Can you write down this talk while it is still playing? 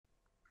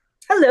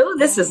Hello,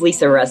 this is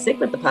Lisa Russick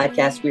with the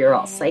podcast We Are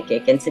All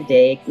Psychic, and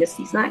today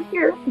Misty's not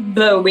here,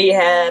 but we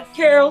have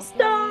Carol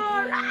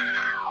Starr.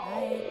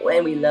 Ow!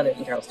 And we love it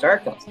when Carol Starr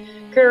comes.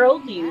 Carol,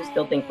 do you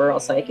still think we're all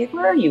psychic?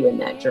 Where are you in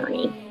that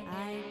journey?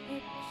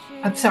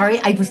 I'm sorry,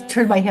 I just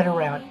turned my head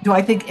around. Do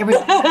I think every?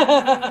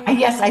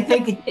 Yes, I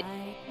think.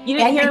 You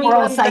didn't I hear think me we're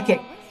all well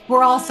psychic.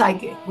 We're all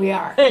psychic. We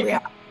are. We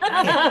are.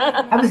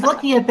 Yeah. I was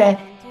looking at the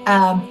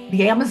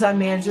Amazon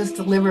man just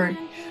delivered.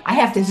 I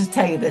have to just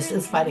tell you this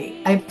is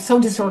funny. I'm so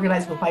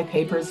disorganized with my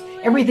papers.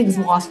 Everything's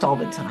lost all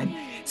the time.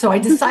 So I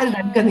decided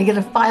I'm going to get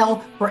a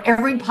file for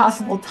every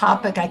possible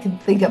topic I can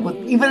think of, with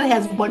even it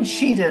has one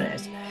sheet in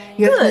it.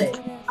 Good.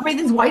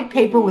 Everything's white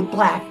paper with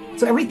black,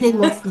 so everything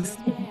looks the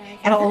same,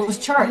 and all those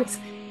charts.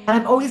 And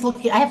I'm always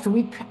looking. I have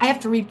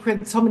to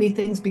reprint so many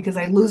things because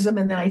I lose them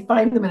and then I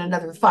find them in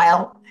another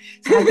file.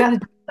 So I've got to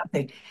do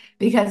something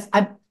because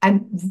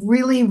I'm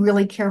really,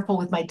 really careful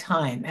with my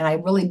time and I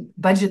really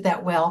budget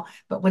that well.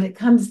 But when it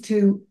comes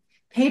to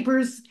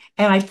papers,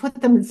 and I put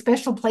them in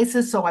special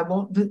places so I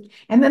won't do,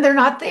 and then they're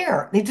not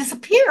there. They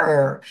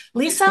disappear.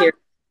 Lisa, Disappear.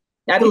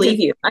 I they believe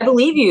just, you. I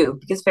believe you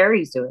because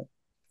fairies do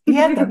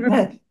yeah,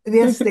 it.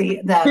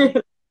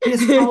 the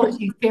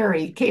astrology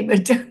fairy came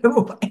into.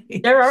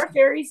 There are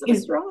fairies of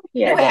astrology,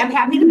 I Anyway, guess. I'm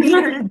happy to be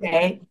here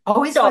today.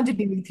 Always So, fun to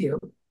be with you.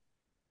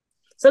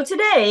 so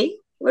today,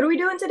 what are we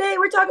doing today?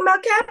 We're talking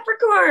about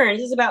Capricorn.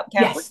 This is about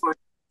Yes. Capricorn.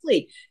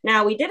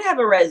 Now, we did have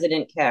a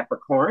resident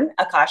Capricorn.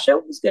 Akasha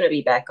was going to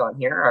be back on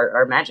here,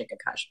 our magic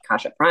Akasha,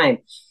 Akasha Prime,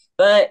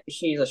 but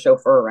she's a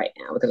chauffeur right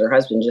now because her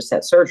husband just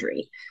had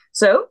surgery.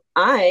 So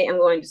I am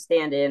going to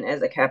stand in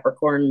as a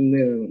Capricorn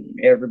moon.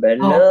 Everybody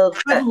Oh,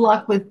 loves good that.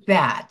 luck with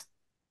that.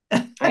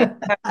 I am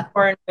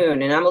Capricorn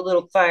moon, and I'm a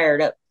little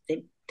fired up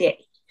today.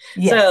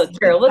 Yes, So,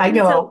 Carol, what I can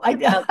you tell us know. I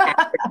about know.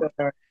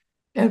 Capricorn?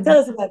 Tell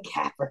us about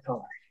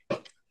Capricorn.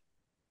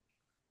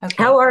 How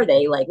Okay. are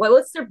they? Like,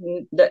 what's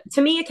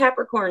to me, a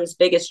Capricorn's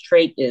biggest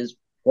trait is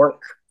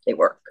work. They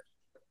work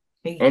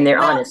and they're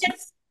Well, honest.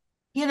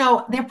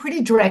 they're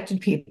pretty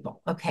directed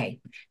people. Okay.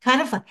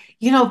 Kind of,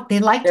 they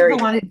like to Very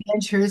go on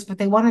adventures, but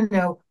they want to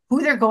know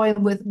who they're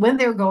going with, when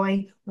they're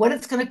going, what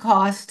it's going to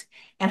cost,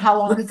 and how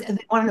long and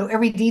they want to know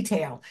every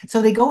detail.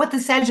 So they go with the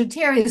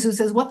Sagittarius who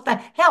says, what the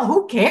hell?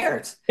 Who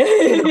cares?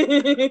 You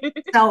know,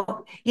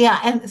 so yeah,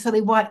 and so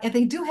and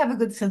they do have a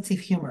good sense of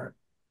humor.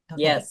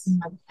 Okay. Yes.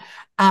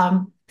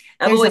 Um,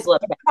 I've there's a always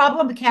loved that.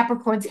 problem the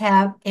Capricorns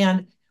have,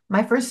 and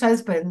my first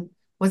husband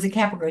was a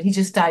Capricorn. He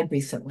just died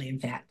recently, in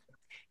fact.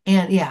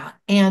 And yeah,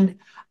 and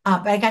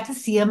I got to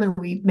see him, and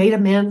we made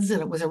amends, and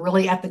it was a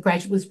really at the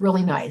graduate it was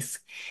really nice.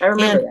 I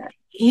remember And that.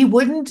 he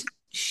wouldn't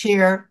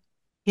share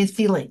his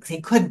feelings. He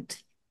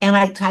couldn't. And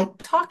I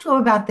talked to him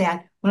about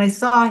that when I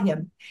saw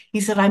him.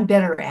 He said, I'm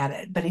better at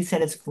it, but he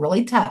said it's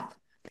really tough.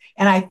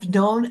 And I've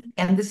known,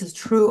 and this is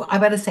true, I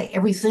gotta say,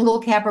 every single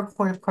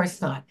Capricorn, of course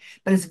not,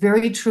 but it's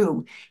very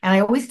true. And I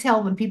always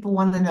tell when people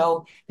want to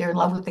know they're in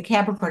love with the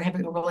Capricorn,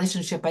 having a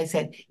relationship, I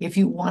said, if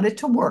you want it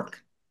to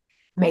work,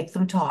 make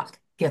them talk.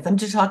 Get them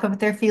to talk about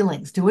their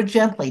feelings. Do it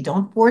gently.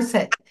 Don't force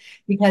it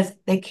because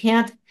they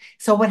can't.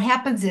 So what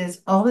happens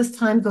is all this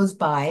time goes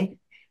by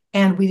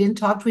and we didn't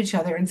talk to each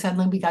other and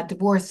suddenly we got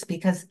divorced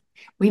because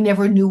we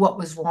never knew what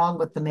was wrong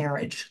with the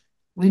marriage.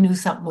 We knew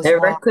something was Never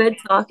wrong. could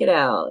talk it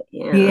out.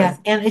 Yeah. Yes,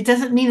 and it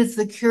doesn't mean it's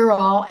the cure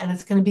all and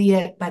it's going to be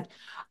it. But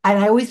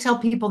I always tell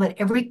people that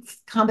every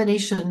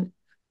combination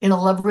in a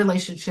love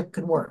relationship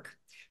can work.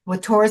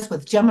 With Taurus,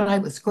 with Gemini,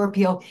 with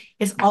Scorpio,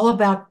 it's all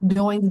about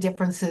knowing the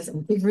differences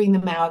and figuring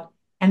them out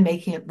and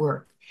making it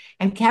work.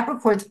 And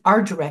Capricorns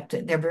are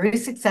directed. They're very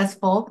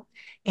successful.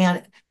 And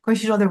of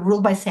course, they're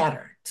ruled by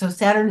Saturn. So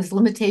Saturn is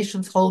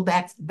limitations,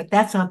 holdbacks, but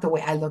that's not the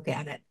way I look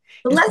at it.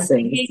 The It's for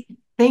lessons.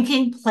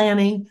 thinking,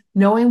 planning,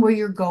 knowing where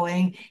you're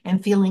going,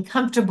 and feeling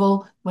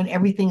comfortable when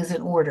everything is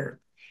in order.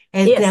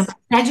 And then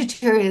Yes.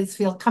 Sagittarius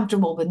feel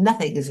comfortable when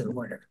nothing is in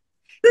order.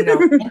 You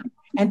know,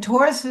 and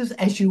Tauruses,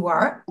 as you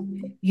are,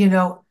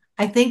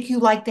 I think you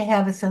like to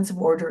have a sense of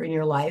order in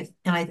your life,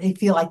 and I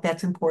feel like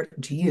that's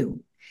important to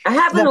you. I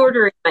have So an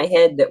order in my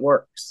head that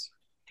works.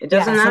 It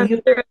doesn't yeah, so you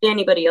necessarily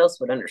anybody else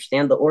would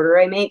understand the order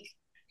I make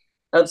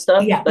of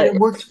stuff, yeah, but but it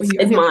works for you.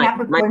 And it's your mine.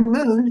 My Capricorn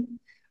moon yeah.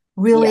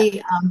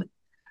 really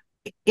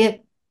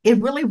it it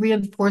really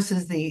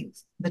reinforces the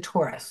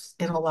Taurus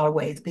in a lot of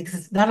ways because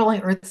it's not only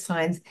earth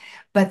signs,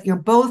 but you're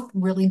both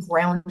really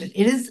grounded.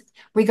 It is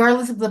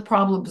regardless of the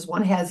problems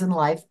one has in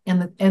life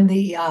and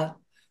the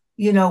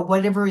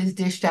whatever is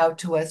dished out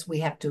to us, we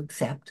have to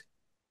accept.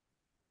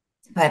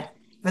 But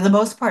for the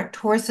most part,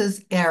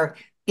 Tauruses are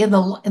in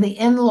the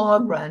end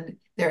long run,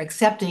 they're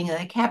accepting,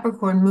 and a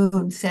Capricorn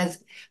moon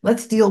says,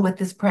 let's deal with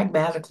this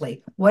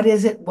pragmatically. What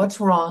is it? What's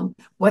wrong?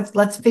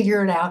 Let's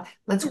figure it out.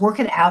 Let's work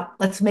it out.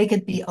 Let's make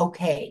it be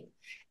okay.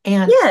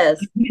 And Yes.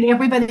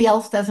 everybody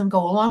else doesn't go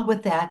along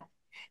with that.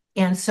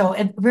 And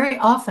very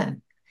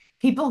often,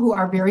 people who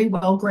are very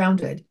well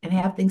grounded and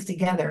have things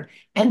together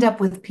end up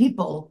with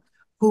people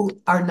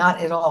who are not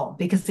at all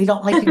because they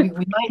don't like to be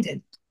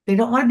reminded. They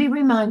don't want to be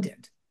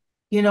reminded.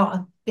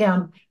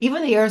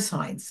 Even the air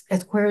signs,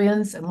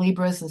 Aquarians and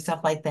Libras and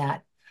stuff like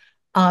that.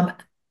 Um,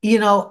 you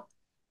know,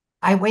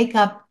 I wake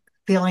up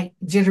feeling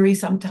jittery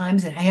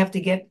sometimes, and I have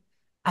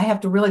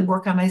to really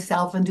work on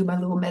myself and do my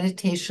little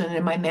meditation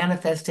and my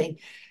manifesting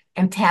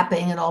and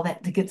tapping and all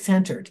that to get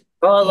centered.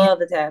 Oh, I And love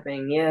the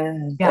tapping. Yeah.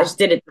 I yeah, just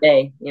did it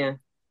today. Yeah.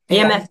 yeah,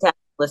 EMF tap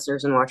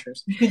listeners and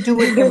watchers. you should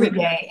do it every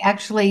day,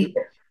 actually.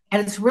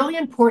 And it's really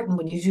important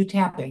when you do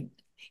tapping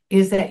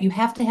is that you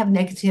have to have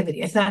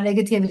negativity. It's not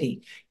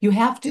negativity. You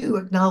have to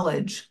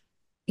acknowledge,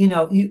 you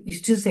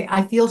just say,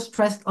 I feel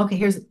stressed. Okay,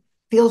 here's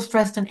feel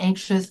stressed and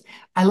anxious.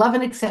 I love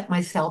and accept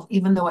myself,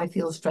 even though I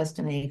feel stressed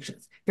and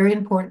anxious. Very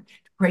important to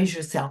praise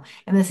yourself.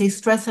 And they say,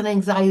 stress and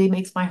anxiety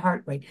makes my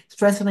heart rate.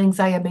 Stress and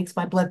anxiety makes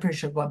my blood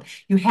pressure go up.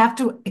 You have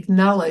to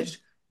acknowledge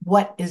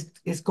what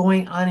is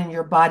going on in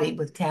your body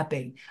with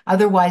tapping.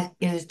 Otherwise,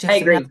 I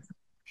agree.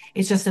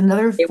 it's just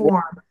another It works.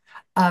 form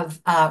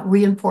of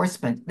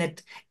reinforcement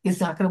that is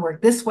not going to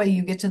work. This way,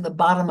 you get to the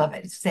bottom of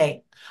it.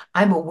 Say,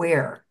 I'm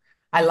aware.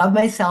 I love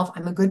myself.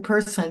 I'm a good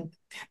person,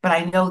 but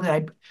I know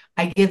that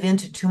I give in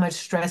to too much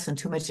stress and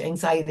too much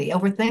anxiety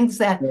over things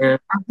that Yeah.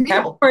 are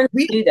real. Capricorns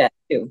Real. do that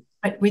too.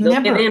 But They'll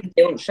give remember, in, but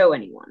they won't show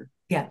anyone.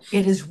 yeah,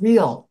 it is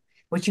real.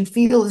 What you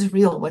feel is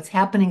real. What's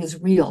happening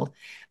is real,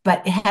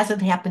 but it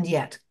hasn't happened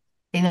yet.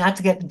 And not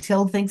to get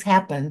until things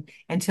happen,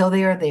 until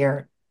they are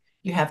there,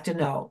 you have to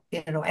know.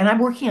 And I'm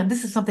working on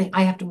this is something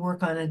I have to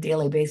work on a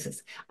daily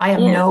basis. I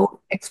am Yeah.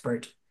 no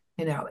expert.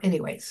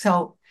 Anyway,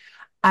 so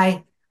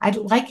I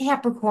like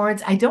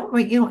Capricorns. I don't,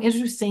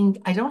 interesting.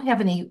 I don't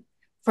have any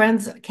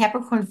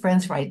Capricorn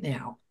friends right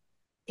now.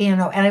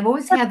 And I've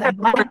always had I Capricorn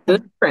like moon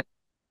them. friend.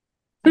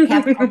 A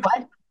Capricorn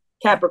what?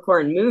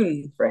 Capricorn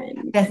moon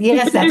friend. Yes,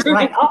 yes, that's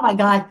right. Oh my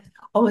God.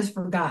 Almost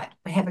forgot.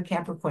 I have a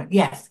Capricorn.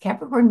 Yes,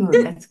 Capricorn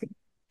moon. That's good.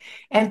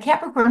 And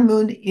Capricorn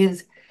moon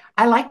is,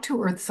 I like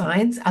two earth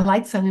signs. I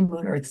like sun and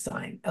moon earth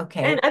sign.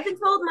 And Okay. I've been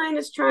told mine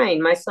is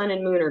trine. My sun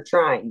and moon are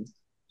trine.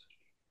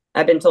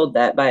 I've been told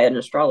that by an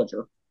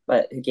astrologer,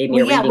 but who gave me Well,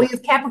 a yeah, reading. we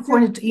have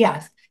Capricorn.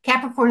 Yes.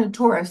 Capricorn and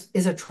Taurus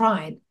is a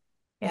trine.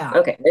 Yeah.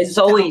 Okay, it's So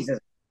always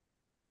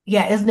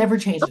yeah, it never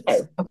okay.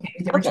 changes. Okay.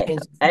 It never Okay,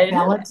 changes. I It's didn't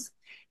know that. balance.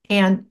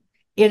 And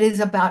it is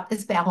about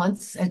its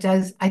balance. It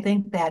does, I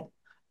think that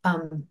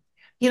um,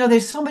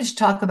 there's so much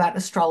talk about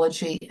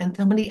astrology and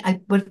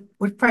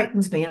what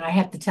frightens me, and I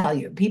have to tell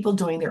you, people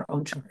doing their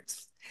own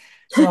charts.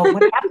 So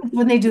what happens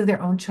when they do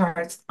their own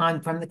charts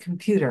on from the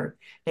computer,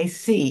 they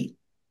see,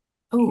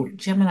 oh,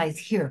 Gemini's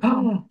here.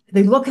 Oh,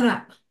 they look it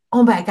up.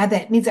 Oh my God,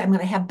 that means I'm going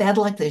to have bad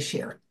luck this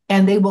year.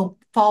 And they will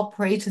fall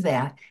prey to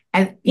that.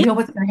 And you Yeah, know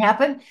what's going to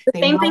happen? the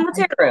same thing with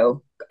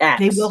tarot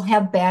They will apps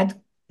have bad,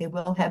 they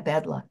will have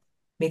bad luck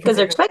because because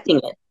they're expecting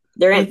it.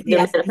 They're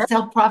yes, it's manifesting.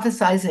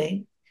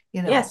 self-prophesizing,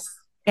 you know. Yes,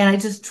 And I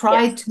just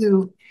try yes,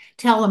 to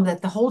tell them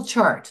that the whole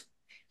chart,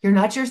 you're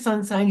not your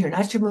sun sign, you're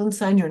not your moon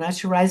sign, you're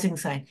not your rising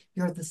sign.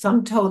 You're the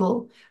sum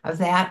total of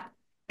that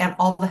and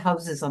all the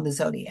houses on the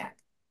zodiac.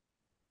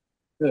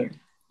 yeah.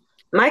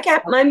 My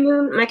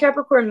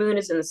Capricorn moon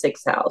is in the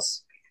sixth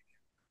house,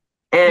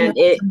 You know,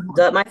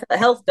 and my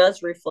health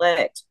does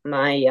reflect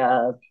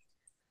my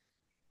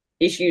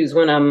issues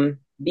when I'm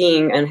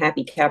being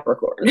unhappy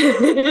Capricorn.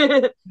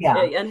 yeah.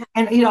 Unhappy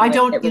And in a I way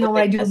don't, that really when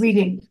I do has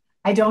reading,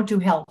 I don't do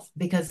health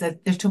because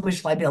there's too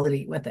much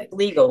liability with it.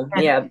 legal.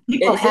 And Yeah,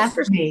 people it's ask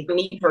interesting me, for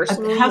me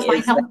personally. how's my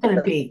Is health going to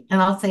that be?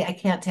 And I'll say, I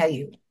can't tell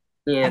you.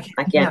 yeah, I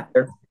I can't. can't.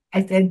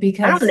 I said,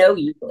 I don't because, know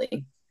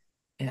usually.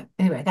 yeah.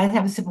 Anyway, I gotta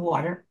have a sip of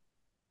water.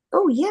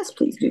 Oh yes,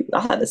 please do.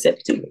 I'll have a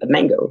sip too. A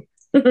mango.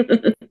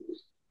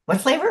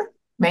 What flavor?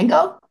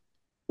 Mango?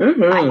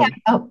 I have, Hmm.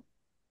 oh,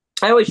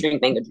 I always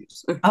drink mango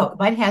juice.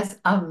 mine has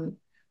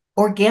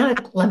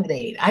organic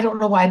lemonade. I don't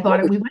know why I bought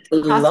it. We went to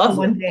Costco Lovely.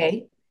 one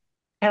day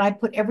and I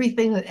put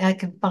everything that I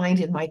could find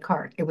in my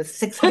cart. It was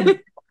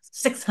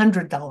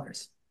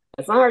 $600.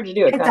 It's not hard to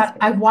do at I thought,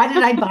 Costco. why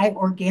did I buy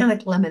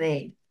organic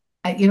lemonade?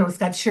 It's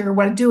got sugar.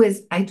 What I do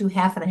is I do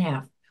half and a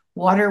half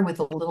water with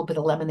a little bit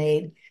of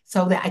lemonade.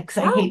 So that because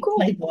I Oh, hate cool.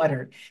 plain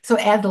water. So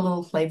add a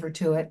little flavor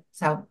to it.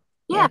 So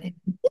Yeah, and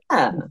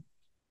yeah.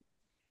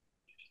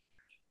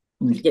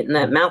 Getting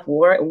that mouth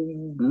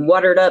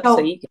watered up so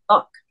so you can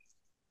talk.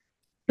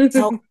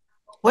 so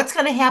what's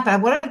going to happen? I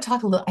want to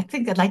talk a little. I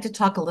think I'd like to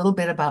talk a little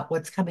bit about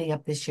what's coming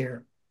up this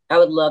year. I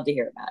would love to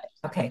hear about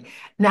Okay,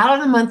 not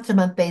on a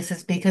month-to-month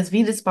basis because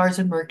Venus, Mars,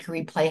 and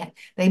Mercury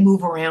they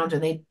move around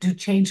and they do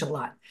change a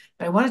lot.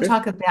 But I want to it.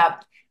 talk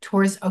about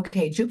Taurus.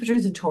 Okay,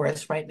 Jupiter's in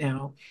Taurus right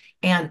now,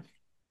 and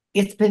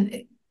it's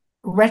been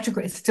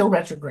retrograde. It's still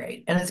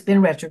retrograde, and it's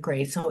been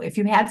retrograde. So if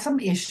you had some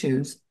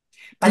issues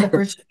by the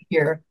first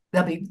year,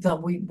 they'll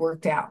be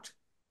worked out.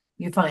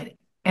 You find it,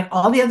 and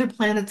all the other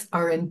planets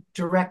are in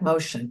direct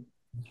motion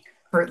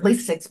for at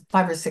least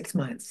 5 or 6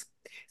 months.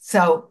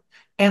 So,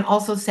 and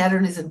also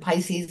Saturn is in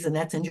Pisces, and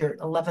that's in your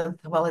 11th.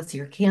 Well, it's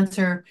your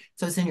Cancer,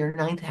 so it's in your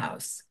ninth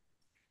house.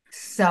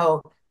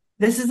 So,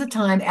 this is the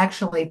time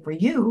actually for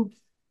you.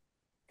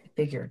 I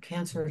figure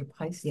Cancer to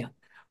Pisces, yeah.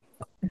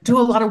 Do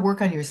a lot of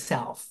work on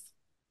yourself.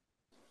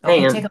 I Okay, am.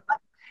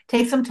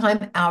 take some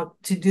time out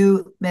to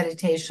do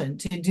meditation,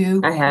 to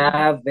do, I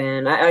have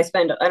been. I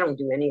don't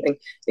do anything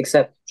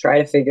except try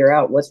to figure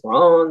out what's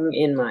wrong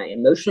in my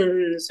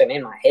emotions and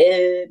in my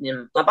head.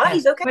 And my yeah,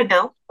 body's okay but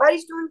now.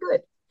 Body's doing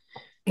good.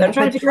 But I'm yeah,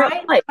 trying to but figure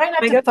out life. try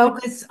not I to go,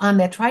 focus on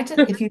that. Try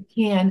to, if you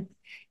can,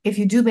 if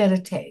you do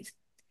meditate,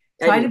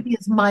 I try to do. be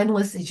as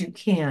mindless as you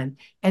can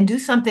and do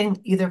something,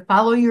 either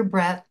follow your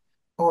breath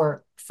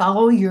or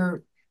follow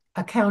your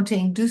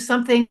accounting, do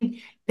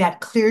something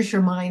that clears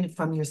your mind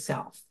from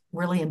yourself.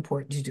 Really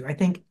important to do, I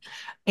think.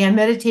 And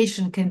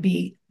meditation can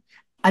be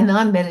a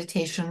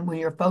non-meditation when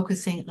you're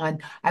focusing on,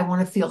 I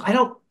want to feel, I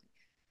don't,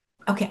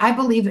 okay, I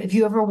believe if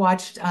you ever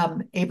watched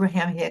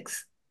Abraham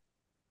Hicks,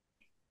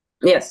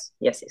 Yes,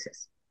 yes, yes,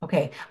 yes.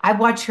 okay, I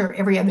watch her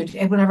every other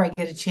day whenever I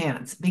get a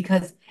chance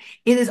because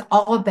it is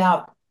all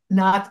about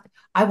not,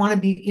 I want to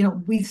be,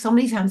 we so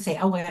many times say,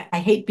 oh, I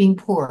hate being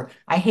poor.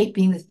 I hate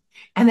being this.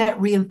 And that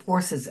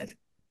reinforces it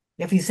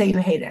if you say you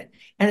hate it.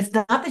 And it's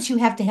not that you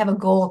have to have a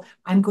goal,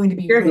 I'm going to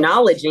be You're rich.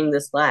 acknowledging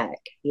this lack.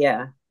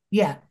 Yeah.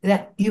 Yeah,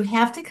 that you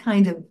have to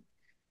kind of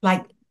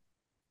like,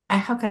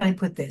 how can I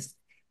put this?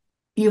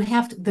 You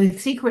have to, the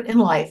secret in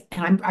life,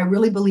 and I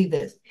really believe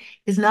this,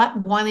 is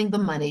not wanting the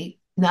money,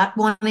 not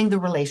wanting the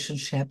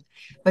relationship,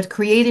 but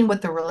creating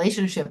what the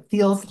relationship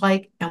feels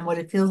like and what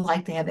it feels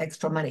like to have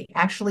extra money.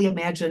 Actually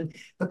imagine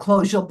the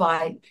clothes you'll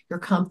buy, your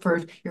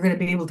comfort, you're going to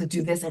be able to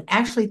do this, and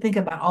actually think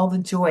about all the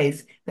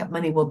joys that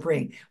money will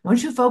bring.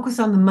 Once you focus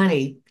on the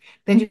money,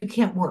 then you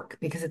can't work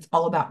because it's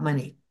all about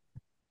money.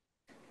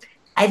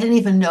 I didn't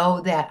even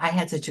know that I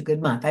had such a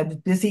good month. I was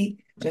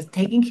busy just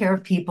taking care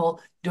of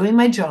people, doing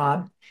my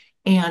job,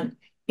 and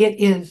it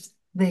is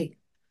the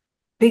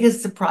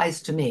biggest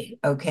surprise to me,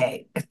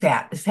 okay, if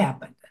that has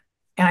happened.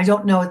 And I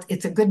don't know,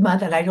 it's a good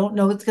month, and I don't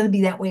know it's going to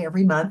be that way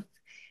every month,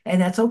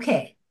 and that's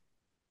okay.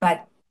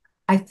 But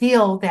I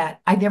feel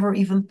that I never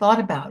even thought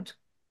about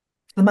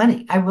the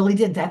money. I really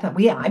did. I thought,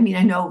 well, yeah, I mean,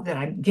 I know that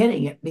I'm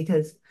getting it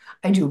because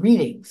I do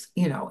readings,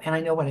 and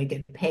I know what I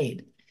get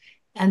paid.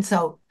 And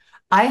so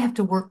I have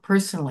to work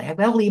personally. I've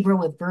got a Libra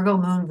with Virgo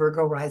moon,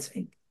 Virgo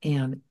rising.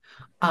 And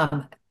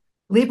um,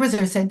 Libras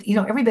are said,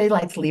 everybody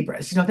likes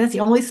Libras. That's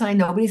the only sign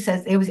nobody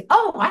says. They always say,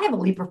 oh, I have a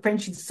Libra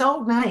friend. She's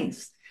so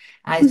nice.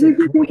 I said,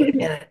 wait a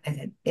minute. I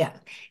said, yeah.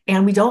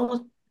 And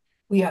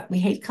we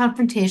hate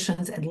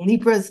confrontations, and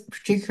Libras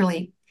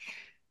particularly,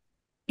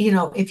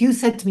 if you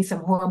said to me some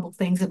horrible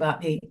things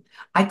about me,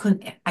 I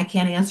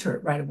can't answer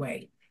it right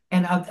away.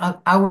 And an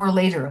hour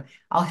later,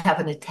 I'll have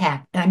an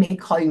attack, and I may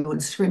call you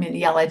and scream and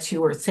yell at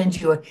you or send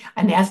you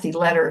a nasty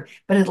letter,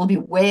 but it'll be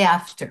way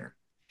after,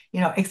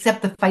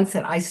 except the fights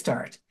that I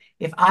start.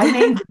 If I'm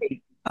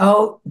angry,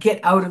 oh,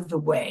 get out of the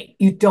way.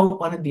 You don't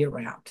want to be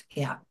around.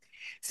 Yeah.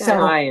 Yeah, no,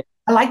 So I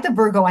I like the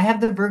Virgo. I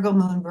have the Virgo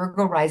moon,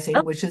 Virgo oh, rising,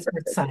 which is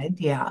Earth side.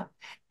 Yeah.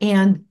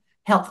 And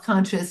health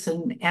conscious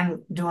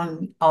and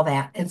doing all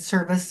that and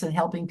service and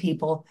helping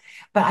people.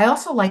 But I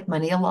also like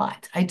money a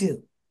lot. I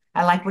do.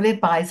 I like what it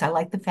buys. I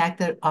like the fact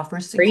that it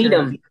offers freedom,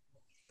 security.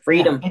 Yeah.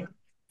 freedom, And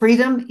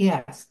freedom,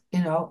 yes,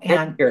 and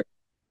and security.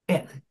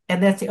 and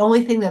and that's the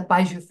only thing that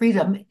buys you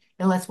freedom,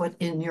 unless what's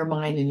in your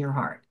mind and your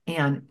heart.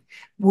 And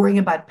worrying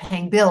about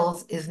paying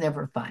bills is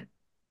never fun.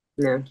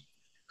 No.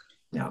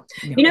 No,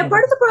 no, Part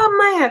never. of the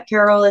problem I have,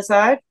 Carol, is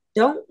I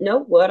don't know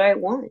what I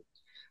want.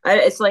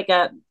 It's like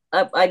I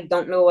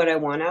don't know what I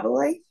want out of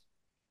life.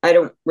 I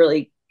don't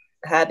really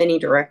have any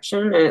direction,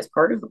 and it's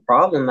part of the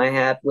problem I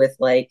have with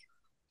like,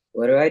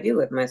 what do I do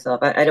with myself?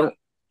 I don't.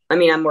 I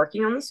mean, I'm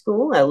working on the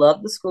school. I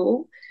love the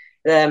school.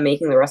 I'm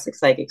making the Rustic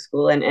Psychic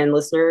School, and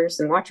listeners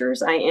and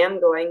watchers, I am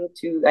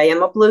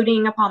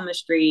uploading a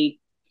palmistry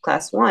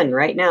class 1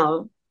 right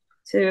now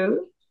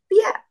to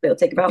the app. It'll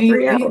take Do about you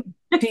 3 hours.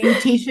 do you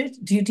teach it?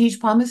 Do you teach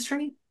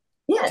palmistry?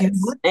 Do you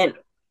know Yes, it? and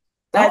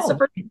that's the Oh,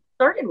 first thing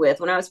I started with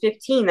when I was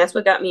 15. That's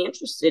what got me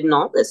interested in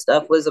all this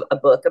stuff was a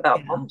book about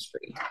yeah.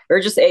 palmistry, or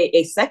just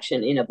a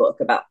section in a book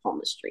about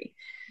palmistry.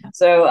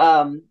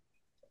 So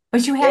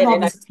But you have all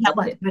and I this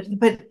loved talent. it.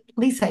 But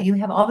Lisa, you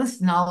have all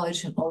this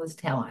knowledge and all this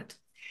talent.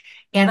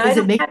 And But I is it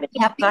don't making have you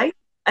any happy? desire.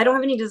 I don't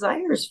have any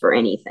desires for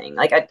anything.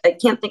 Like I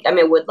can't think. I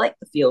mean, I would like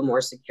to feel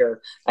more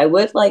secure. I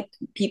would like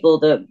people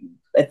to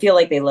I feel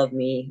like they love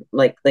me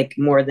like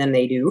more than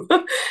they do,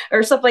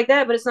 or stuff like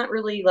that. But it's not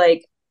really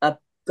like a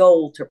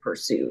goal to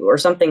pursue or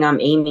something I'm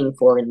aiming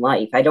for in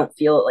life. I don't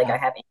feel like I Yeah.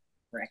 have any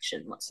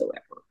direction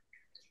whatsoever.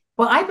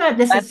 Well, I'm not I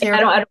necessarily.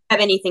 don't have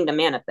anything to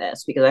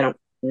manifest because I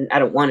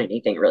don't want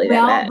anything really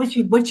that Well,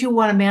 bad. what you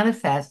want to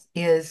manifest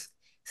is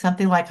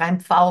something like I'm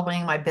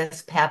following my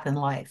best path in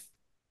life,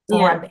 or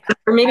Yeah,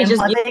 or maybe I'm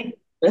just loving.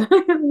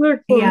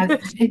 look for Yeah, give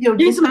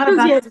it's some not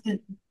about enthusiasm.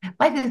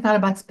 life is not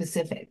about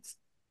specifics.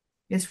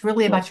 It's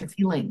really about your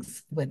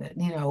feelings with it.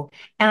 And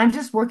I'm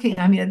just working,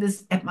 I mean,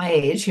 at my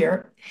age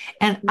here,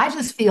 and I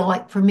just feel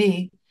like for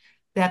me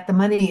that the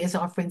money is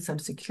offering some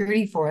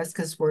security for us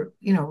because we're,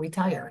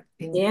 retired.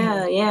 And,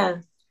 Yeah, yeah.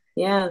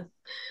 Yeah.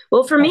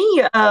 Well, for Yeah.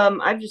 me,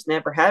 I've just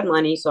never had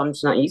money, so I'm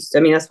just not used to.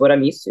 I mean, that's what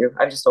I'm used to.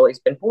 I've just always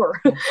been poor.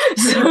 Yeah. But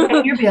you pay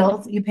So, your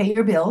bills. You pay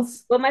your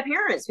bills. well, my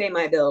parents pay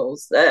my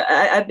bills.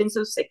 I've been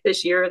so sick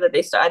this year that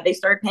they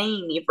started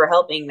paying me for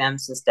helping them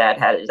since Dad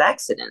had his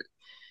accident,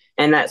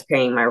 and that's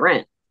paying my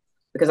rent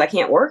because I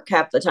can't work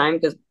half the time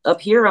because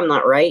up here I'm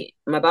not right.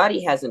 My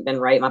body hasn't been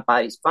right. My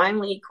body's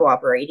finally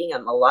cooperating.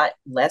 I'm a lot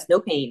less, no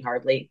pain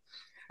hardly,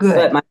 but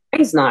Good. my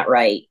mind's not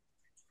right.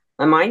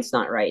 My mind's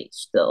not right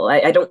still.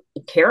 I don't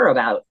care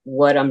about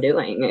what I'm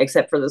doing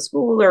except for the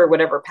school or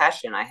whatever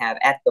passion I have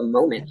at the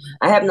moment.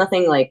 I have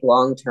nothing like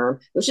long term,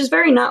 which is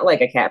very not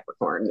like a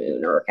Capricorn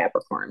moon or a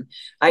Capricorn.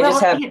 I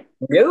just Well, have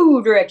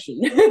no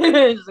direction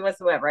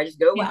whatsoever. I just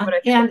go with yeah, what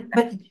I feel. and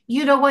but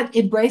you know what?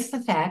 Embrace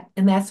the fact,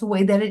 and that's the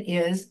way that it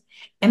is,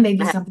 and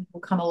maybe It's something will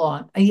come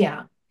along.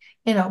 Yeah,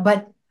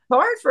 but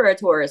hard for a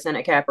Taurus and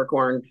a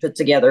Capricorn put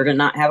together to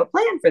not have a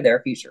plan for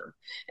their future.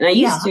 And I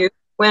used yeah. to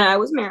when I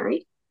was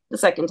married the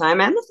second time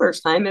and the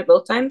first time, and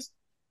both times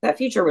that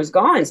future was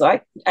gone. So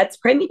that's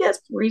maybe that's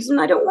the reason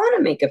I don't want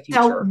to make a So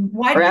future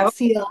why or do you have.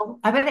 feel?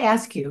 I'm going to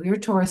ask you. You're a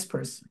Taurus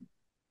person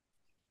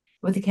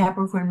with the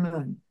Capricorn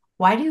moon.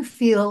 Why do you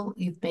feel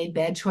you've made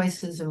bad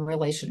choices in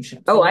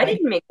relationships, Oh, and I why do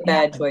didn't make it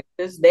bad happen?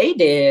 choices. They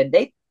did.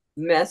 They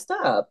messed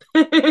up.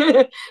 No,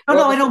 no,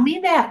 Well, I don't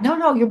mean that. No,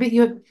 no, you did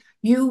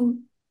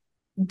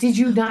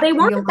you they not weren't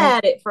realize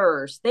bad at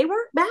first. They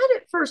weren't bad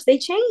at first. They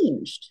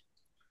changed.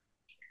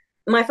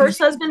 My you first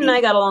husband and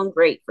I got along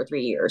great for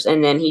 3 years,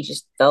 and then he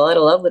just fell out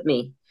of love with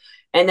me.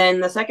 And then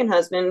the second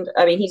husband,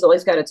 I mean, he's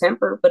always got a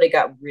temper, but it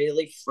got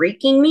really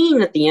freaking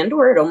mean at the end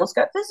where it almost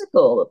got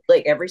physical.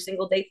 Like every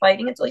single day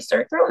fighting until he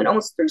started throwing,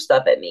 almost threw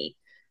stuff at me,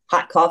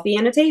 hot coffee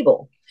and a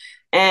table.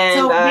 And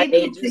so I maybe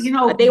it's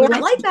just, they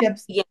weren't like that.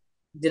 relationships. Yeah.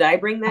 Did I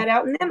bring that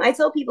out in them? I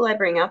tell people I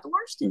bring out the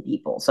worst in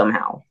people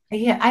somehow.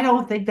 Yeah, I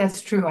don't think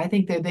that's true. I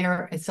think they're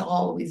there. It's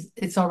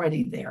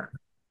already there.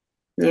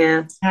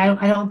 Yeah.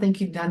 I don't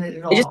think you've done it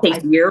at It just all.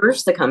 takes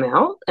years to come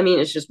out. I mean,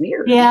 it's just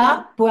weird.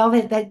 Yeah, well,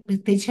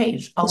 they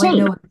change. They All I change.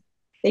 know,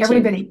 They change.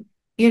 everybody,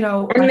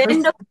 And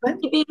men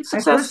don't being my first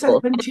successful.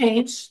 husband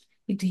changed.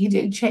 He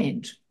did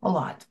change a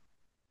lot,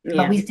 but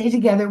Yeah. we stayed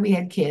together. We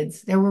had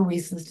kids. There were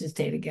reasons to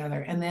stay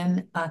together, and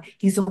then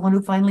he's the one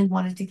who finally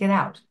wanted to get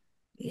out.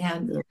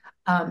 And Yeah.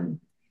 um,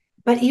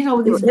 but these His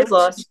relationships.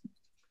 loss.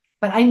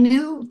 But I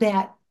knew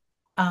that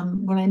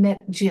when I met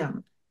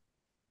Jim,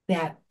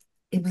 that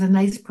it was a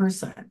nice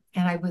person,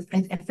 and I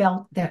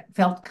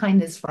felt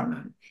kindness from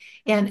him.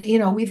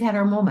 And we've had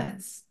our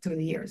moments through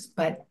the years,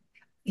 but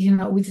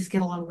we just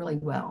get along really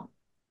well.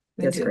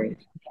 We That's do. great.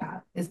 Yeah,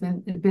 it's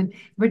been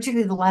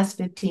particularly the last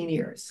 15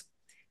 years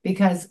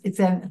because it's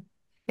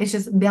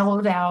just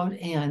mellowed out,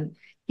 and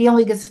he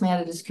only gets mad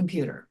at his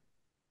computer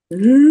or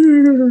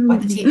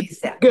the TV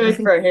set. He Good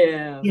doesn't, for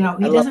him. I he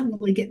love doesn't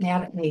really get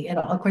mad at me at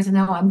all. Of course,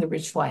 now I'm the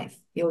rich wife.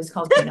 He always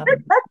calls me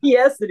another. he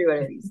has to do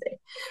whatever you say.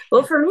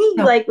 Well, Yeah. for me,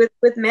 So, like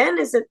with men,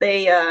 is that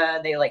they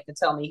like to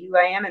tell me who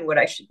I am and what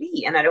I should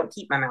be, and I don't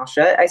keep my mouth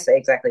shut. I say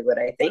exactly what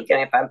I think,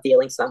 and if I'm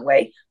feeling some way,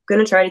 I'm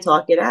gonna try to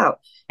talk it out.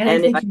 and I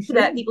And if I think you do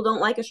that, should. people don't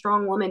like a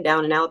strong woman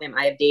down in Alabama.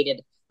 I have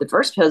dated the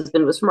first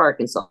husband was from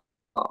Arkansas.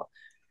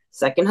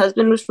 Second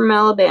husband was from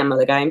Alabama.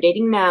 The guy I'm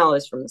dating now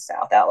is from the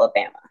South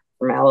Alabama.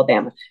 From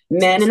Alabama.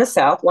 Men in the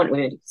South want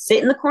women to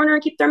sit in the corner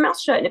and keep their mouth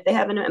shut. And if they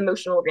have an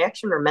emotional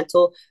reaction or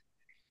mental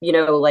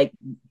like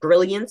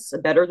brilliance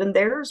better than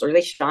theirs, or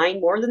they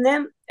shine more than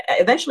them,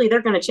 eventually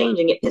they're going to change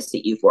and get pissed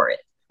at you for it.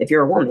 If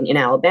you're a woman in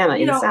Alabama,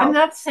 in the I'm South,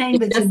 not saying it's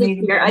that you just this made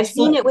a fear. bad I've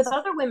seen it with choice.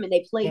 other women.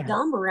 They play Yeah.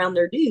 dumb around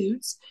their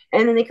dudes,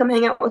 and then they come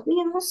hang out with me,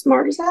 and they're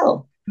smart as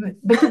hell. But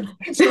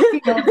did you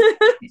feel,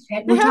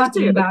 They we're have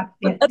talking to, about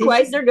it, did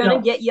otherwise you they're going to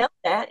feel, get yelled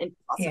at and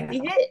yeah,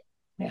 possibly hit.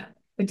 yeah.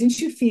 But didn't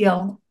you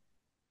feel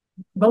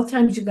both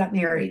times you got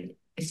married,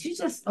 it's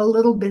just a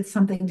little bit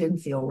something didn't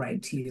feel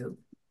right to you?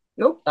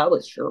 Nope, I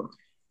was sure.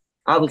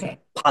 I was Okay.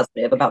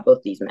 positive about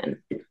both these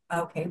men.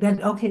 Okay, then,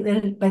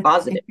 but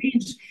Positive.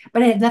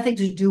 it had nothing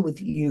to do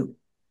with you.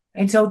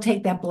 And so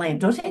take that blame.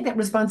 Don't take that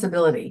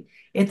responsibility.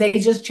 If they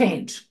just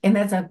change, and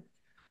that's a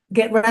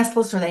get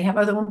restless or they have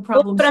other Well, but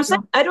problems I'm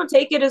saying too. I don't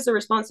take it as a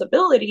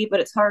responsibility, but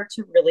it's hard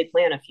to really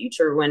plan a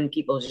future when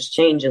people just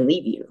change and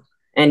leave you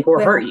and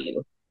or hurt Well,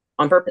 you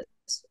on purpose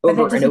but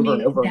that over and doesn't over and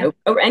mean over and that.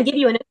 over and give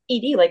you an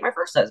ED like my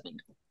first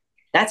husband.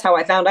 That's how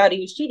I found out he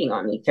was cheating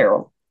on me,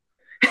 Carol.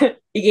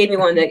 He gave me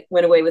one that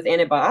went away with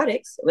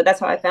antibiotics, but that's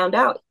how I found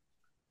out.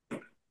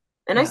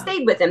 And I Yeah.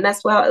 stayed with him.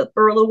 That's why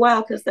for a little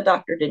while because the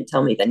doctor didn't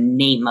tell me the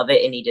name of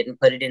it and he didn't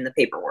put it in the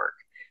paperwork.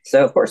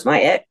 So of course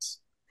my ex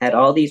had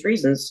all these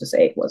reasons to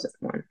say it wasn't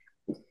one,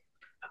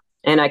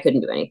 and I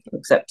couldn't do anything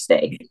except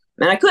stay.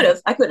 And I could Yeah.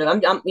 have, I could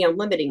have. I'm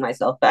limiting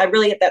myself. But I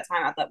really, at that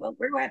time, I thought, well,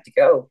 where do I have to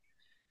go?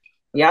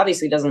 He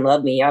obviously doesn't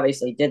love me. He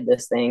obviously did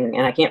this thing,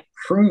 and I can't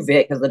prove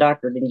it because the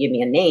doctor didn't give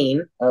me a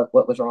name of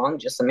what was wrong,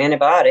 just some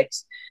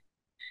antibiotics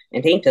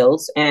and pain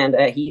pills. And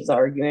he's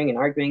arguing and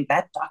arguing.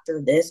 That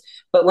doctor, this.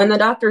 But when the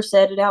doctor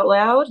said it out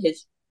loud,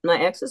 my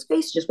ex's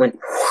face just went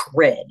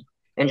red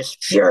and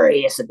just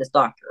furious at this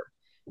doctor.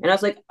 And I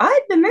was like,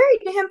 I've been married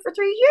to him for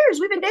 3 years.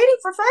 We've been dating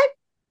for five.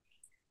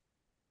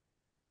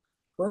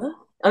 What?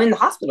 I'm in the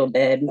hospital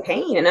bed in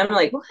pain. And I'm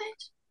like, what?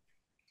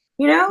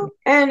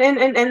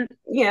 And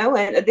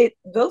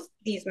both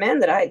these men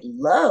that I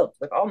loved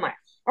with all my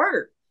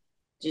heart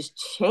just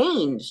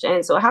changed.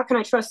 And so how can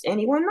I trust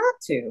anyone not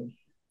to?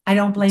 I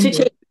don't blame To you.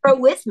 take grow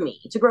with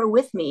me, to grow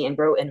with me and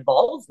grow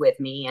involved with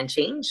me and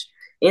change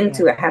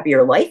into Yeah, a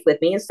happier life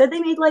with me. Instead, they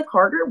made life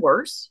harder,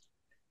 worse,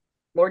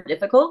 more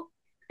difficult,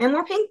 and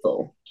more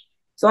painful.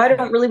 So I yeah,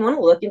 don't really want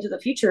to look into the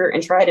future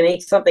and try to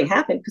make something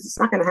happen because it's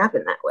not going to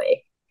happen that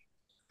way,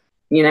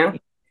 you know?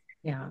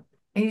 yeah.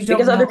 And you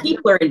Because don't other know.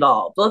 people are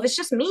involved. Well, if it's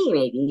just me,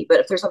 maybe, but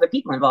if there's other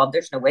people involved,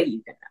 there's no way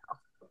you can know.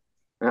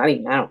 I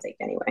mean, I don't think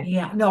anyway.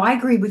 Yeah, no, I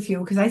agree with you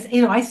because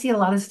I see a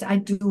lot of I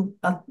do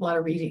a lot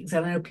of readings,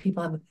 and I know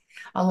people have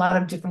a lot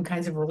of different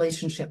kinds of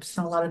relationships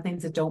and a lot of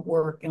things that don't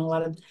work, and a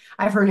lot of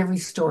I've heard every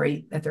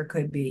story that there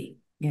could be,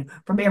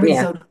 from every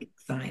Yeah. zodiac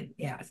sign.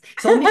 Yes.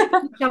 So let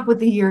me jump with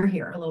the year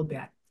here a little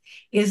bit.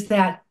 Is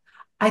that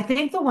I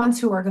think the ones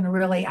who are going to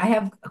really,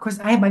 of course,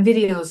 I have my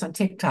videos on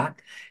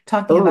TikTok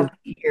talking Oh, about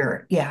the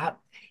year, yeah,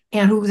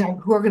 and who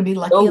are going to be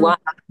oh, lucky in wow.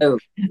 Oh,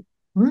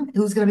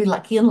 who's going to be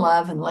lucky in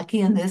love and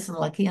lucky in this and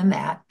lucky in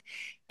that.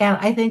 And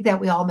I think that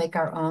we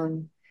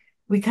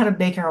kind of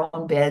make our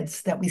own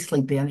beds that we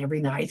sleep in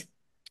every night.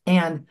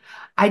 And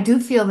I do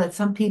feel that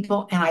some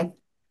people, and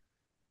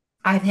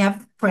I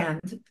have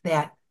friends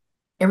that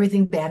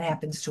everything bad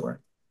happens to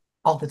her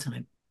all the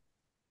time.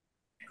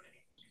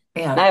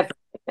 I And have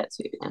that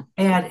too.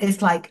 Yeah.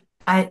 it's like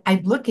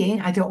I'm looking,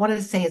 I don't want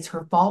to say it's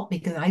her fault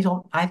because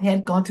I've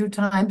had gone through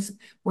times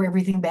where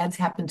everything bad's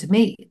happened to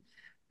me.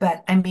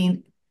 But I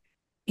mean,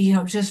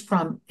 just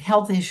from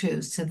health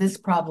issues to this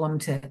problem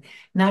to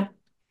not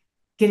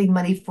getting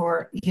money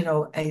for,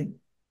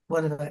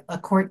 a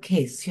court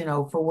case,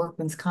 for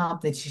workman's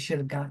comp that she should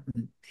have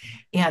gotten.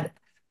 And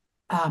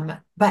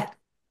but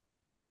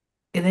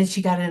and then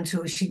she got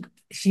into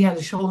she had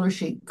a shoulder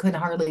she could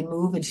hardly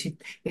move, and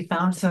they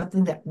found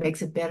something that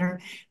makes it better.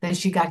 Then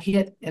she got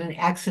hit in an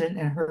accident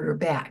and hurt her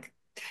back.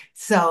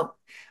 So,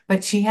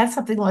 but she had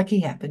something lucky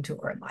happen to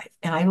her in life.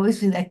 And I always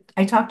feel that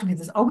I talk to people,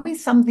 there's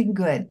always something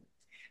good.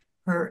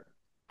 Her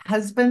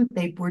husband,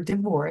 they were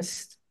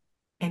divorced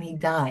and he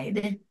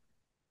died.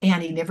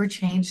 And he never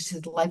changed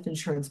his life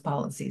insurance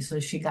policy.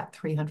 So she got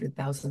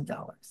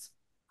 $300,000.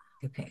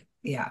 Okay.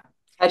 Yeah.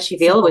 How'd she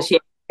feel? Was So, she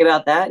happy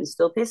about that and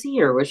still pissy,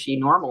 or was she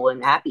normal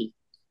and happy?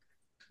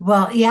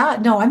 well, yeah,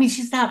 no, I mean,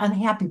 she's not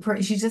unhappy.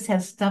 She just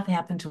has stuff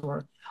happen to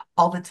her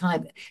all the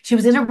time. She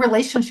was in a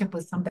relationship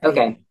with somebody.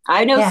 Okay.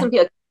 I know some And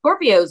people,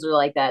 Scorpios are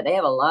like that. They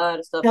have a lot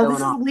of stuff no, going this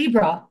is on.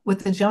 Libra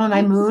with the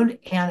Gemini moon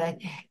and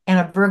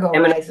a Virgo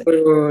Gemini rising.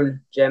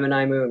 moon,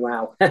 Gemini moon.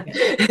 Wow. Yeah.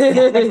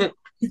 Yeah. But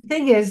the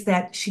thing is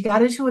that she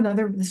got into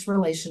this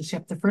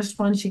relationship. The first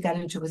one she got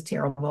into was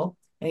terrible,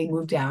 and he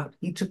moved out.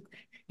 He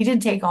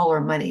didn't take all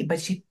her money,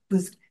 but she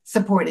was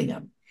supporting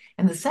him.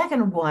 And the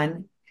second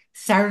one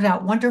started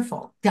out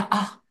wonderful.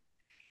 Yeah.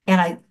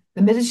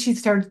 The minute she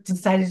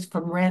decided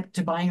from rent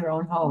to buying her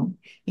own home,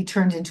 he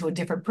turned into a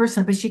different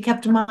person, but she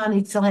kept him on.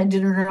 He still had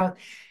dinner.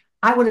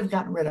 I would have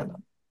gotten rid of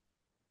him.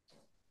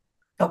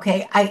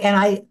 Okay.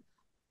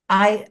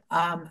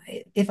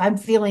 If I'm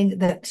feeling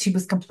that she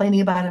was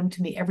complaining about him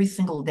to me every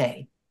single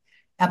day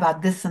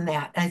about this and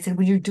that, and I said,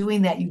 when you're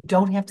doing that, you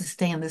don't have to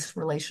stay in this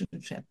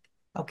relationship.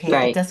 Okay, it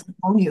Right. doesn't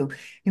own you.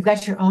 You've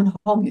got your own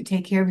home. You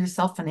take care of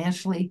yourself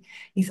financially.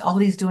 All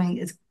he's doing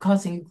is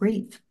causing you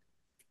grief.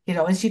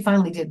 And she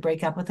finally did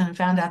break up with him and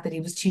found out that he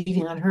was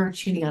cheating on her,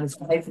 cheating on his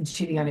wife, and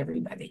cheating on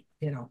everybody.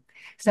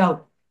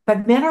 So,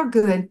 but men are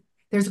good.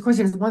 Of course,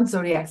 there's one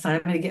zodiac sign.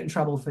 I'm going to get in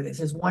trouble for this.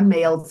 There's one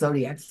male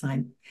zodiac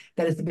sign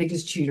that is the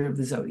biggest cheater of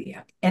the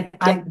zodiac. And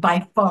Yeah.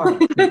 by far,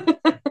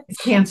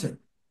 it's Cancer.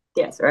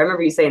 Yes, I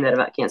remember you saying that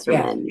about Cancer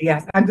Yeah, men.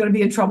 yeah. I'm going to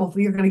be in trouble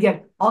you're going to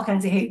get all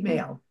kinds of hate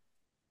mail.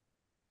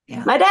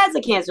 Yeah. My dad's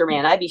a Cancer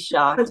man. I'd be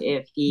shocked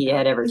if he Yeah.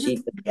 had ever This is,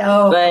 cheated.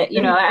 oh, But,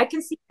 I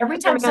can see every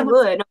Cancer time man someone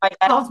would. No, my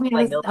dad, calls me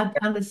like, he'll, on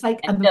and the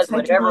he does psych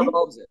whatever line.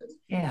 Holmes is.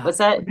 Yeah. What's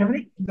that?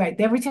 Right.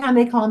 Every time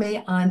they call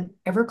me on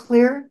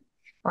Everclear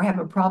or have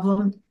a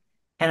problem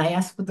and I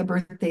ask what the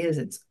birthday is,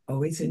 it's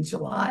always in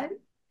July.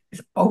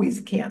 It's always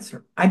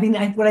Cancer. I mean,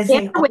 what I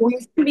say,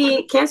 always.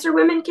 Cancer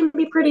women can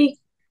be pretty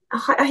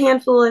a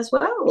handful as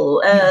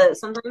well. Yeah.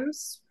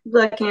 Sometimes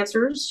the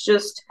cancers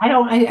just I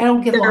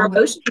don't get their along with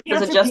emotions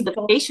as a Cancer people.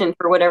 justification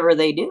for whatever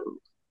they do.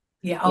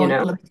 Yeah. Oh, You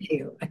let know, me tell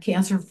you, a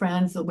Cancer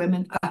friends, the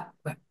women,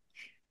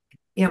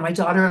 my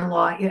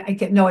daughter-in-law, I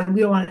get no, I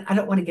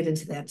don't want to get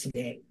into that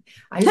today.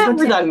 I just want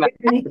we're to tell talking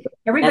about and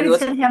everybody's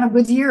what's going to have a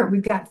good year.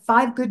 We've got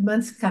 5 good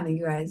months coming,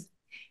 you guys.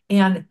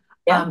 And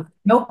yeah,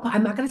 nope,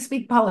 I'm not going to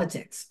speak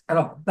politics at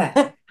all,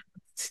 but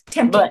it's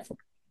tempting. but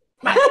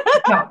But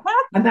no,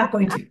 I'm not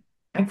going to.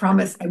 I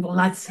promise I will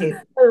not say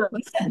it.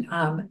 Listen,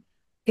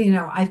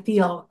 I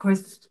feel, of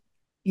course,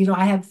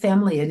 I have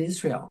family in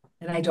Israel,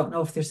 and I don't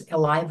know if there's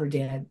alive or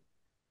dead.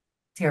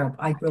 Terrible.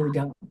 I really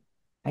don't.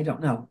 I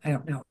don't know. I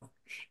don't know.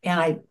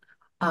 And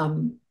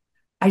um,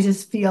 I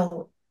just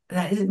feel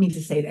that isn't mean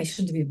to say that. I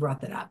shouldn't have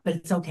brought that up, but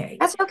it's okay.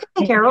 That's okay,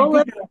 I Carol.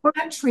 think the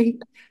country,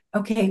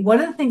 okay, one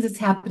of the things that's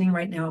happening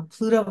right now,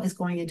 Pluto is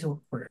going into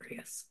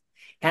Aquarius,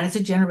 and it's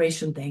a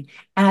generation thing.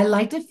 And I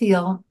like to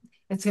feel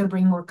it's going to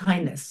bring more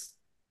kindness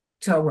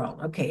to a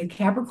world. Okay, in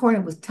Capricorn,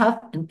 it was tough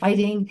and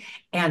fighting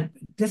and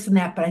this and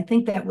that, but I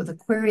think that with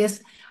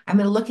Aquarius, I'm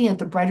looking at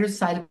the brighter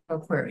side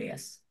of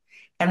Aquarius.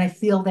 And I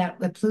feel that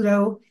with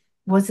Pluto,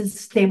 once it's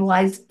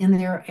stabilized in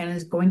there and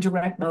is going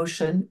direct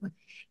motion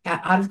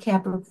out of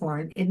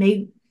Capricorn, it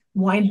may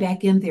wind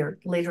back in there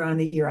later on in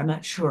the year. I'm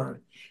not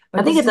sure. I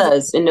But think this it is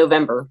does in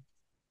November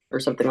or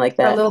something like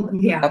for a that. little,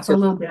 yeah, for a October.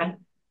 little bit.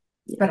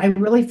 Yeah. But I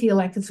really feel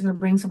like it's going to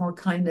bring some more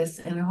kindness,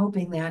 and I'm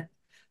hoping that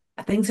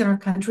things in our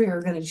country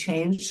are going to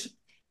change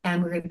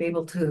and we're going to be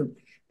able to,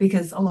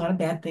 because a lot of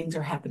bad things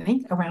are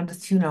happening around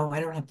us. I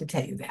don't have to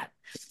tell you that.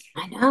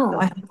 I So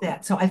I know. hope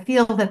that. So I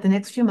feel that the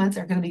next few months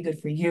are going to be good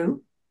for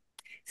you.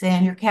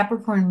 And your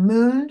Capricorn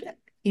moon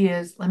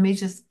is, let me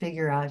just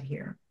figure out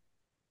here.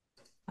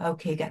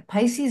 Okay, got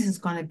Pisces is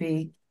going to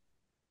be,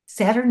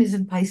 Saturn is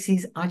in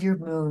Pisces on your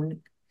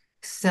moon.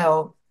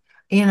 So,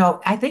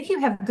 I think you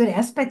have good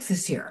aspects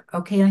this year.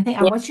 Okay. And I think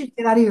I Yeah, want you to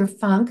get out of your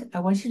funk. I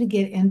want you to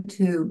get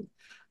into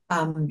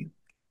um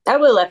I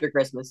will after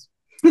Christmas.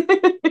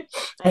 I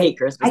hate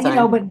Christmas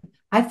time. but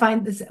I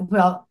find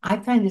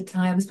the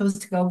time I'm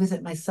supposed to go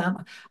visit my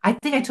son. I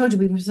think I told you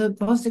we were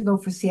supposed to go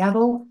for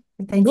Seattle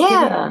for Thanksgiving.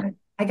 Yeah.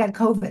 I got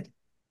COVID.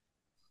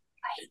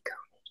 I hate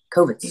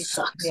COVID. COVID Yeah.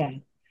 sucks. Yeah.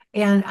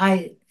 And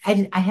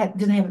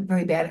didn't have it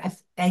very bad.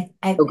 I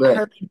Oh, good.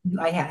 hardly knew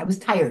I had. I was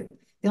tired.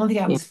 The only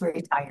thing I Yeah. was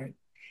very tired.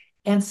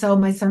 And so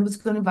my son was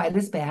going to invite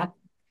us back,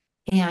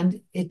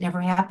 and it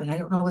never happened. I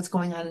don't know what's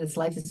going on in his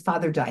life. His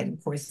father died,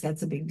 of course.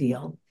 That's a big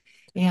deal.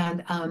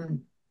 And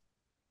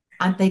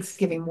on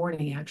Thanksgiving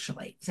morning,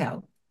 actually.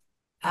 So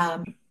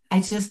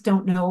I just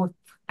don't know if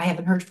I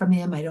haven't heard from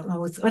him. I don't know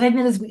what I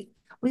mean is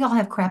we all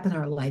have crap in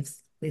our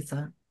lives,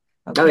 Lisa.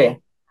 Oh, yeah. Okay.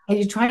 And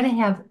you try to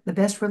have the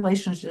best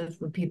relationships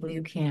with people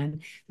you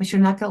can, but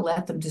you're not going to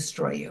let them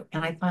destroy you.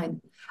 And I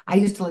find I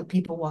used to let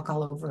people walk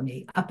all over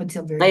me up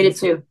until very I did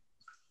recently. too.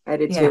 I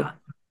did too. Yeah.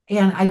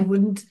 And I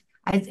wouldn't,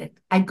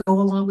 I'd go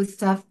along with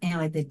stuff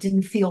and it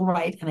didn't feel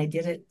right and I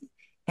did it.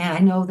 And I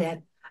know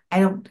that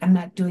I'm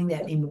not doing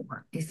that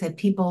anymore. He said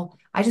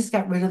I just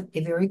got rid of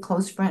a very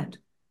close friend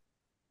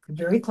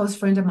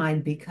of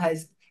mine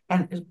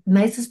and the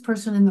nicest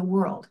person in the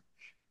world.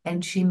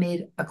 And she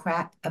made a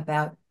crack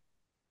about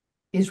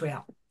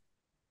Israel.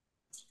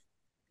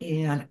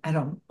 And I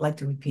don't like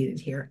to repeat it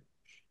here.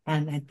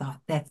 And I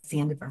thought that's the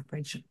end of our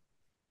friendship.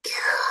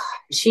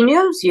 She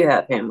knows you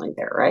have family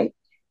there, right?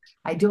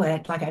 I do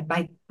it like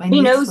my She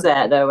niece knows was,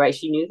 that, though, right?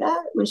 She knew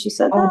that when she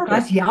said oh that? Or?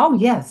 gosh, yeah, oh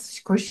yes,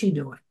 of course she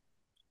knew it.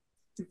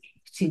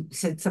 She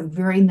said some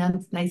very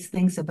nice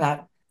things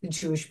about the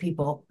Jewish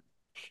people,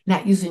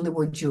 not using the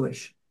word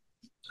Jewish.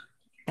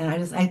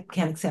 And I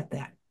can't accept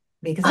that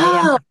because I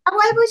am. Oh,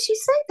 why would she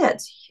say that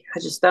to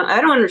you?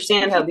 I don't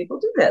understand how She, people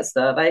do that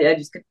stuff. I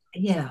just,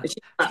 yeah. she's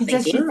not She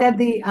thinking. said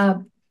the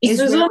Racism, I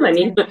Israelis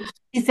mean,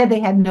 she said they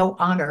had no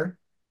honor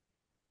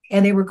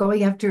and they were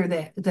going after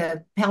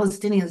the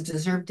Palestinians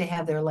deserved to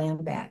have their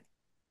land back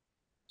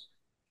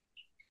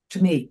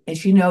to me. And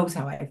she knows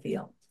how I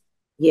feel.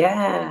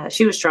 yeah,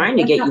 she was But trying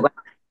to that's get you not, out,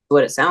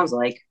 what it sounds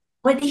like,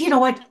 but you know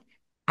what?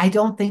 I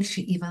don't think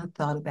she even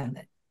thought about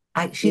it.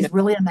 you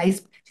know,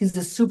 She's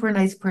a super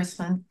nice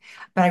person.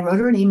 But I wrote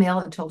her an email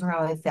and told her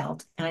how I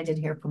felt, and I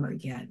didn't hear from her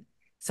again.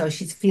 So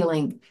she's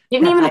feeling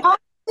didn't that even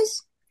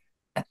apologize.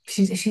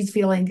 she's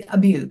feeling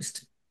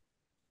abused.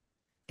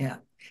 Yeah.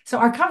 So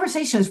our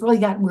conversation has really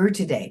gotten weird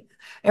today.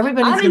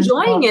 Everybody's I'm going to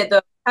enjoying know, it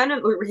though. Kind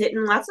of, we're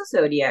hitting lots of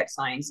zodiac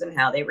signs and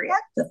how they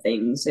react to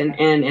things, and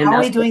how are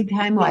we that's the doing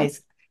time thing.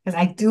 wise? Because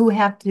I do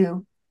have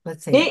to,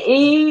 let's see.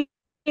 It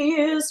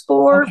is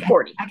Okay,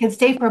 4:40. I can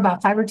stay for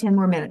about 5 or 10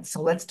 more minutes.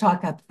 So let's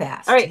talk up All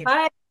fast right, here.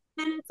 5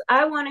 minutes.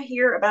 I want to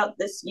hear about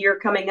this year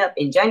coming up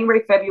in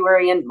January,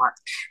 February, and March.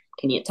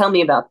 Can you tell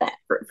me about that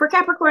for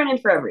Capricorn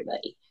and for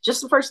everybody?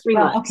 Just the first three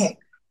Well, months. okay.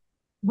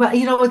 Well,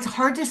 it's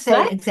hard to But say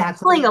I'm feeling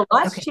exactly. a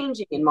lot's Okay.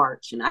 changing in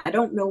March, and I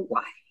don't know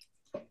why.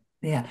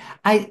 Yeah.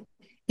 I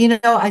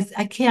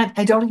can't,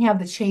 I don't have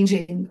the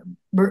changing,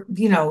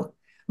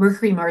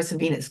 Mercury, Mars, and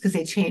Venus because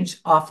they change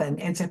often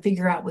and to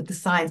figure out with the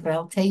signs. But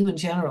I'll tell you in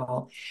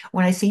general,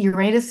 when I see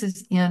Uranus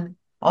is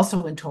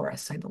also in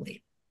Taurus, I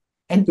believe.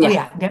 And oh Yeah.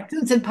 yeah,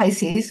 Neptune's in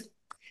Pisces.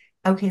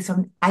 Okay,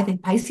 so I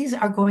think Pisces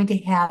are going to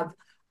have,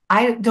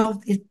 I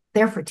don't, it's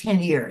there for 10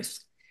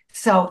 years.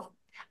 So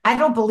I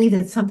don't believe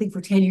that something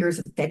for 10 years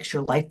affects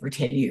your life for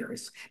 10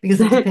 years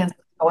because it depends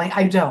on going.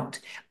 I don't,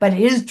 but it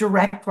is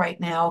direct right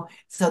now.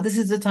 So this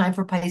is the time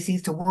for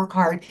Pisces to work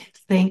hard,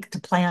 to think, to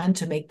plan,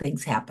 to make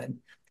things happen.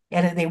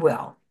 And they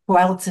will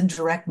while it's in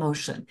direct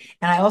motion.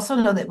 And I also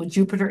know that with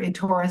Jupiter in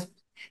Taurus,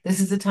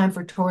 this is the time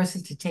for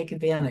Tauruses to take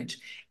advantage.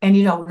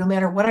 And no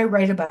matter what I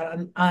write about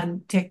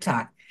on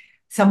TikTok,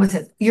 someone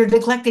says, you're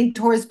neglecting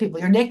Taurus people.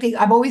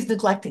 I'm always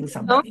neglecting Oh,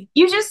 somebody.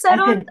 you just said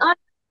I said,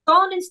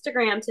 on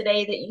Instagram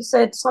today that you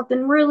said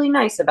something really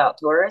nice about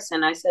Taurus,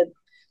 and I said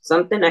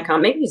something. I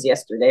can't. Maybe it was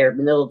yesterday or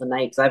middle of the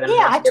night because I've been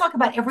Yeah, I watching. talk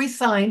about every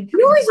sign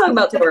We always talk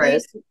about positively,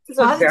 Taurus.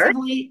 So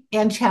very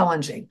and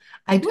challenging.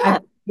 yeah.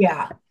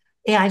 Yeah.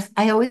 And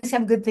I always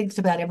have good things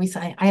about every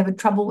sign. I have a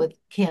trouble with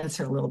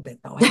Cancer a little bit,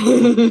 though.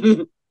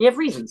 You have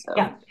reasons though.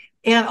 Yeah.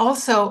 And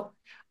also,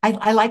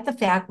 I like the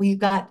fact we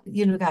got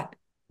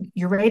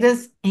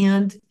Uranus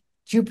and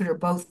Jupiter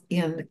both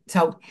in.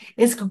 So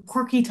it's a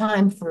quirky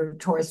time for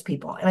Taurus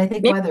people. And I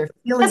think Maybe why they're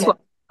feeling that's why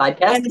it.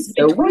 the podcast is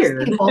And so Taurus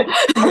weird. people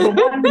are the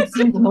ones who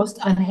seem the most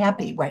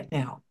unhappy right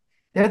now.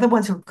 They're the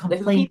ones who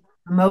complain People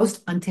the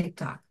most on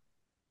TikTok.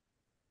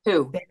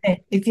 who?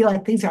 They feel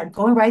like things aren't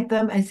going right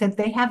them. I said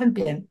they haven't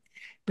been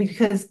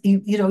because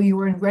you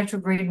were in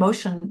retrograde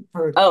motion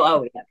for,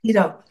 Oh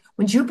yeah.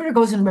 when Jupiter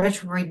goes in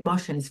retrograde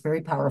motion, it's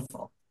very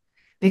powerful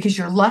because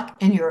your luck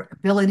and your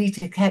ability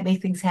to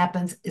make things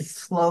happen is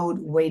slowed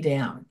way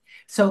down.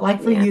 So,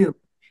 like for Yeah. you,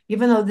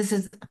 even though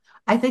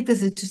I think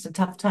this is just a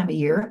tough time of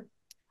year.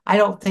 I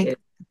don't think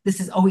this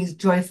is always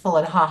joyful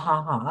and ha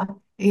ha ha.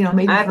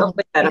 Maybe I've for a always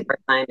little had a bit. hard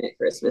time at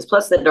Christmas.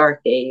 Plus, the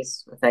dark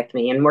days affect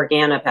me. And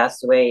Morgana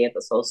passed away at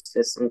the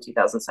solstice in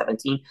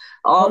 2017.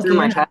 All through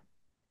my Morgana childhood,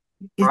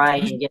 is cry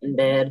and get in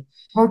bed. And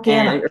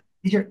Morgana.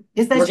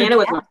 Is that your Morgana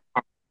was cat? my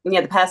cat.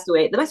 Yeah, the passed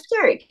away, the my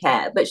spirit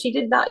cat, but she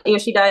did not.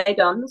 She died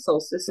on the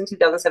solstice in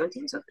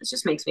 2017. So it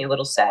just makes me a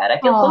little sad. I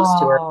feel close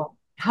to her. Oh,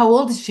 how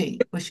old is she?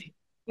 Was she?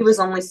 She was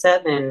only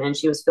 7, and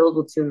she was filled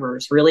with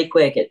tumors really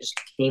quick. It just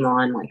came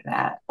on like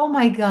that. Oh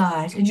my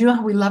gosh. And you know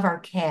how we love our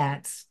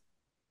cats.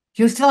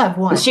 You still have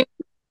And one.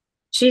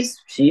 she's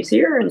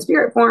here in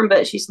spirit form,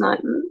 but she's not.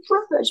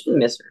 I should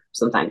miss her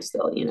sometimes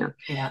still.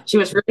 Yeah. She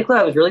was really close.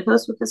 I was really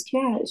close with this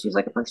cat. She was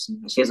like a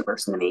person. She was a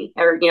person to me,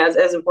 or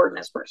as important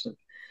as a person.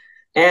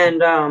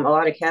 And a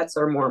lot of cats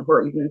are more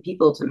important than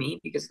people to me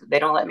because they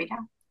don't let me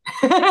down.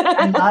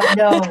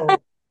 No,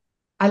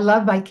 I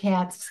love my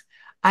cats.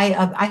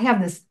 I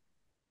have this.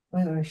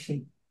 Where is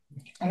she?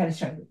 I gotta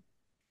show you.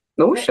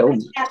 Oh, show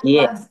me.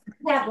 Yeah.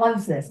 Cat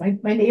loves this.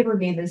 My neighbor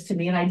gave this to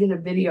me and I did a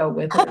video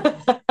with her.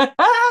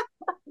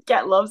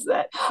 Cat loves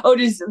that. Oh,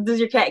 does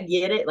your cat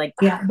get it? Like,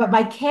 Yeah, but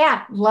my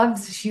cat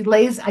loves, she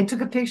lays, I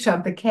took a picture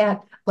of the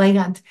cat laying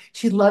on,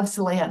 she loves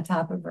to lay on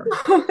top of her.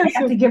 I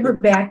have to give her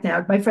back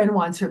now. My friend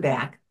wants her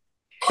back.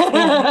 And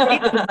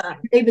her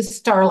name is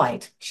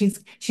Starlight. She's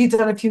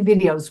done a few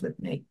videos with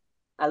me.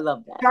 I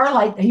love that.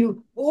 Starlight,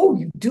 you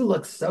do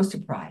look so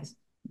surprised.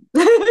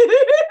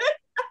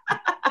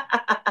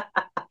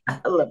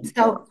 I love that.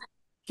 So,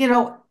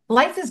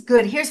 life is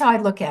good. Here's how I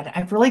look at it.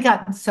 I've really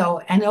gotten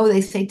so, I know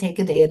they say take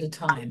a day at a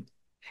time.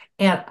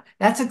 And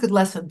that's a good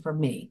lesson for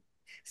me.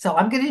 So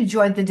I'm going to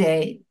enjoy the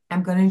day.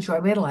 I'm going to enjoy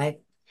my life.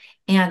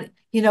 And,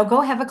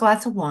 go have a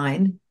glass of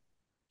wine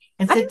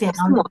and I sit think that's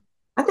the one. down.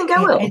 I think I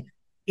And will.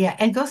 yeah,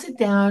 and go sit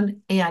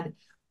down and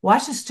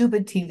watch a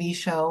stupid TV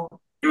show.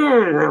 I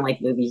don't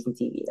like movies and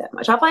TV that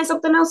much. I'll find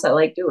something else I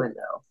like doing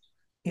though.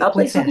 I'll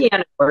play What's some that?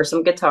 piano or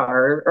some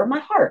guitar or my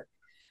harp.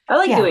 I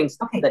like Yeah. doing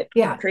stuff Okay. that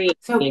Yeah.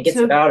 creates me So and gets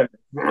so it out of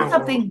do me.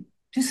 something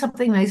do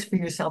something nice for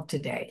yourself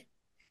today.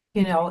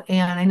 And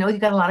I know you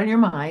got a lot on your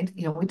mind.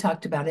 We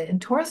talked about it. And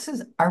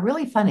Tauruses are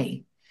really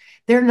funny.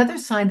 They're another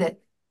sign that,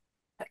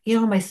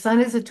 my son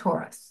is a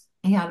Taurus.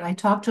 And I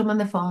talked to him on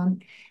the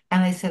phone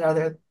and I said, are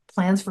there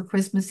plans for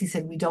Christmas? He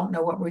said, we don't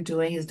know what we're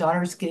doing. His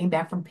daughter's getting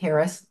back from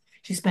Paris.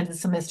 She spent a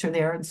semester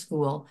there in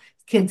school.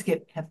 Kids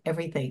have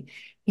everything.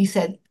 He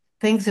said,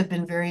 things have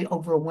been very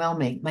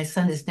overwhelming. My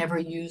son has never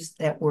used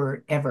that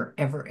word ever,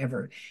 ever,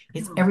 ever.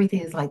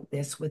 Everything is like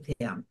this with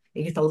him.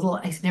 He gets a little,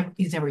 he's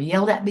never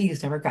yelled at me.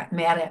 He's never got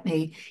mad at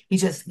me. He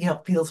just,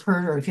 feels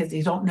hurt or feels,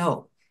 you don't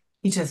know.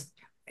 He just,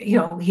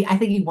 I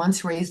think he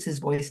once raised his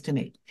voice to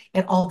me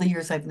in all the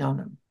years I've known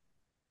him.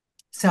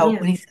 So Yeah,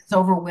 when he says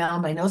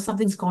overwhelmed, I know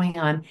something's going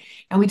on,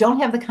 and we don't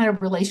have the kind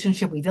of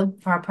relationship we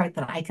live far apart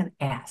that I can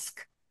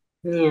ask.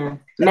 yeah.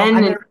 So Men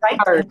and I'm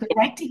heart. gonna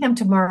write to him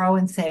tomorrow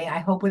and say, I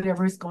hope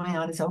whatever is going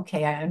on is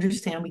okay. I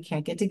understand we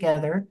can't get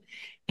together,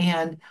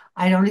 and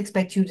I don't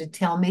expect you to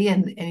tell me.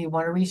 And you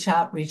want to reach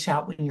out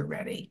when you're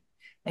ready,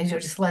 and you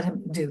just let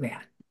him do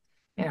that.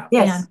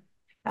 Yes.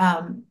 And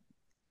um,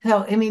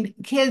 so I mean,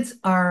 kids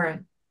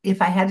are. If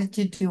I had it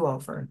to do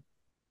over,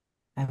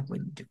 I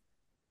wouldn't do.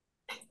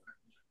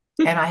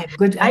 And I I have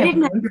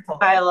didn't have wonderful,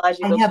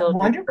 biological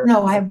children first.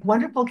 no, I have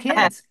wonderful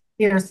kids.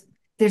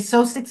 They're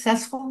so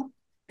successful.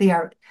 They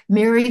are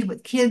married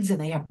with kids and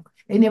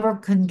they never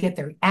couldn't get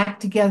their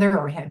act together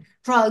or had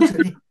drugs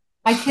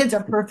my kids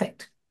are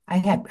perfect. I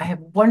have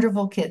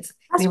wonderful kids.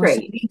 That's They were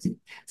great.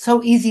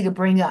 so easy to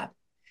bring up,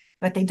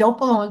 but they don't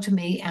belong to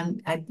me.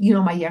 And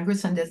my younger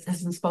son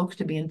hasn't spoken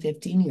to me in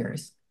 15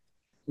 years.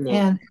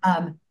 Yeah.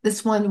 And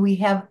this one, we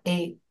have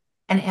an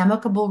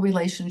amicable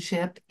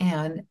relationship,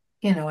 and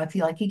I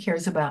feel like he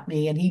cares about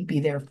me, and he'd be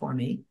there for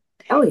me.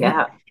 Oh And,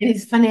 yeah. and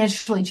he's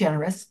financially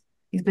generous.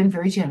 He's been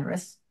very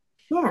generous.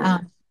 Yeah.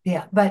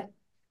 Yeah, but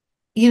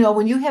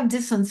when you have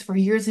distance for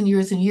years and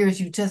years and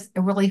years, it's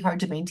really hard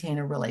to maintain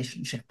a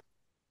relationship.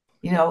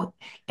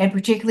 And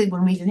particularly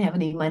when we didn't have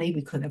any money,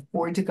 we couldn't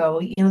afford to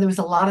go. There was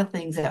a lot of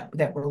things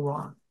that were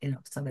wrong.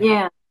 So that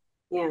Yeah.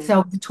 Yeah.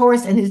 So the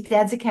Taurus, and his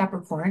dad's a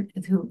Capricorn,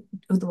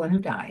 who's the one who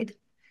died.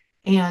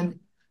 And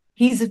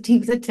he's a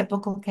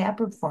typical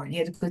Capricorn. He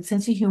had a good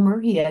sense of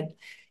humor.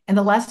 And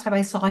the last time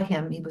I saw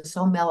him, he was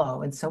so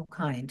mellow and so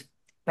kind.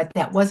 But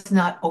that was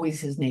not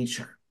always his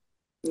nature.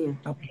 Yeah.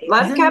 Okay. A It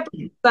lot of wasn't.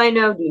 Capricorns I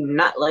know do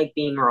not like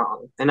being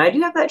wrong. And I do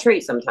have that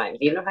trait sometimes,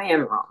 even if I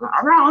am wrong.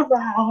 I'm wrong,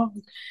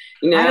 wrong.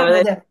 You I don't know,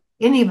 know that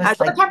any of I us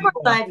love like to be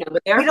Capricorns wrong. I know,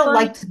 but We they're don't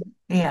funny. like to,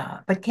 yeah.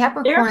 But They're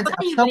Capricorns are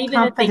funny, but so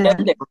even if they know they're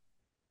confident.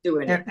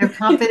 doing it. They're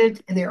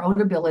confident in their own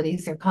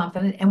abilities. They're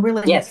confident, and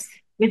really, Yes.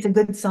 it's a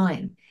good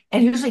sign.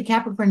 And usually,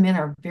 Capricorn men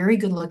are very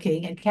good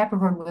looking, and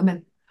Capricorn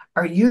women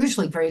are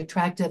usually very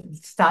attractive in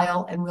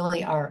style and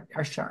really are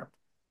sharp.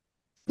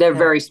 They're So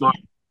very smart,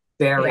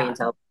 very yeah,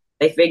 intelligent.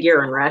 They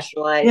figure and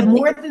rationalize they're and they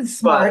more than bottom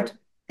smart.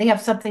 They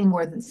have something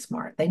more than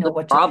smart. They know the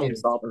what to problem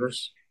do.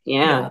 solvers.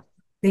 Yeah.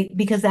 Yeah,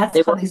 because that's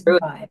They how work they through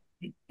it. survive.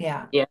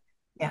 Yeah, Yeah.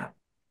 yeah.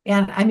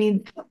 And I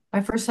mean,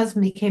 my first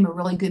husband became a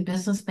really good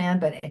businessman,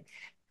 but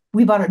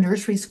we bought a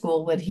nursery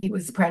school when he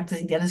was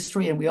practicing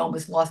dentistry, and we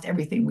almost lost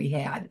everything we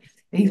had.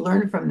 And he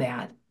learned from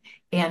that,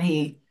 and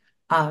he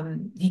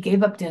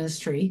gave up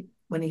dentistry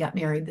when he got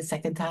married the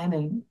second time,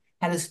 and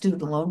had a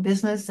student loan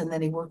business, and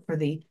then he worked for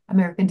the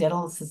American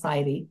Dental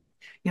Society,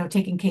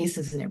 taking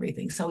cases and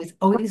everything. So he's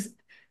always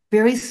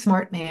very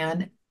smart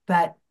man,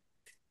 but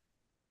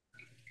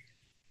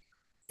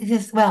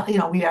just, well,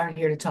 we aren't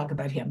here to talk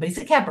about him, but he's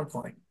a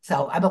Capricorn,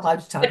 so I'm allowed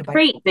to talk What about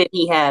trait did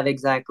he have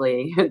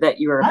exactly that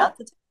you were him. about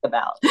to talk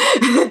about?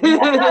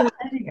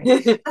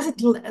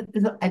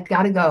 I've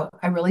got to go.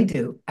 I really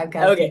do. I've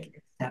got to Okay. take care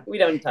of stuff. We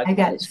don't talk I about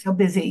got it. so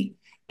busy.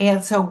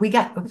 And so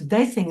the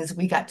nice thing is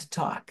we got to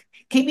talk.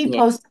 Keep me Yeah.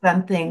 posted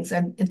on things,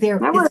 and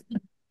there I would.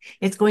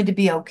 it's going to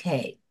be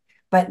okay.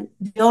 But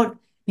you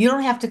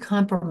don't have to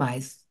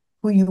compromise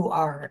who you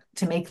are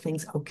to make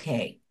things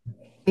okay.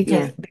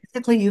 Because Yeah.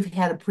 basically you've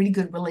had a pretty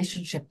good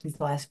relationship these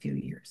last few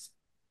years,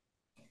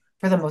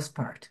 for the most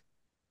part.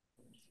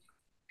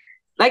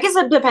 I guess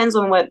it depends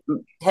on what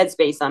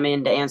headspace I'm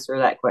in to answer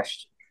that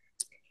question.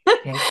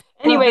 Okay. Well,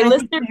 Anyway,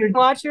 listeners and I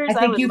watchers,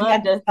 think you've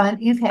had fun.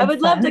 You've I had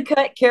would love to fun.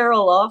 cut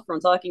Carol off from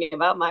talking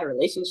about my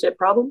relationship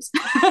problems.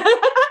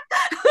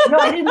 No,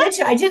 I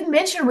didn't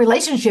mention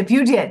relationship.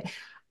 You did.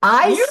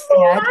 I You said,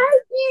 are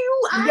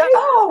you.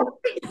 no,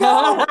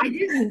 no, I I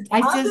didn't. I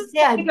I'll just just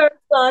thank said our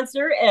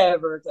sponsor,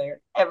 Everclear.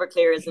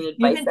 Everclear is an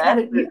advice app.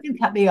 you can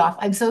cut me off.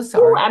 I'm so Ooh,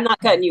 sorry. I'm not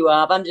cutting you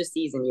off. I'm just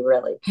teasing you,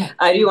 really. Yeah.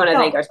 I do want to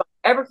thank No. our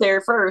sponsor,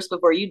 Everclear, first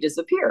before you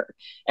disappear.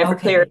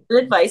 Everclear is Okay. an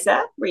advice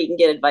app where you can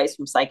get advice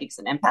from psychics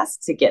and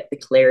empaths to get the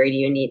clarity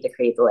you need to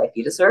create the life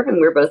you deserve.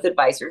 And we're both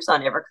advisors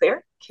on Everclear.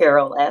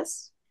 Carol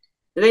S.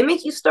 Did they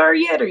make you Starr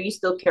yet, or are you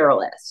still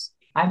Carol S?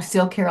 I'm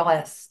still Carol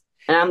S.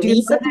 And I'm Do you know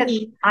Lisa that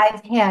P.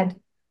 I've had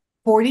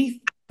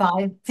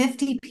 45,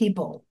 50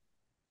 people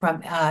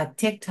from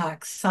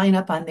TikTok sign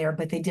up on there,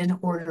 but they didn't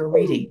order a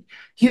reading.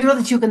 You know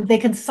that they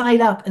can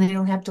sign up and they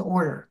don't have to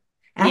order.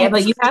 And I Yeah, had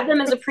but you have them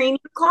as a premium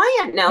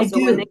client now. I So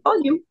when they do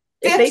call you,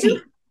 if they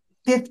do,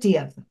 50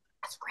 of them.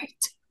 that's great.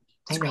 I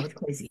That's know great. it's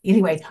crazy.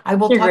 Anyway, I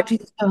will You're talk great.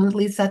 to you soon,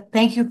 Lisa.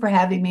 Thank you for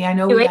having me. I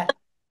know we Anyway, got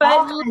bye to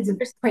all the kinds of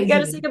listeners. We got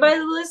to say crazy. goodbye to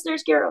the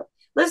listeners, Carol.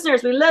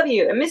 Listeners, we love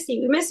you. And Missy,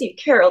 we miss you.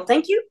 Carol,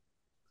 thank you.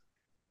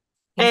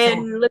 Peace out.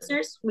 And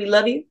listeners, we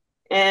love you.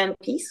 And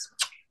peace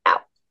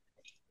out.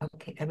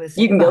 Okay, I was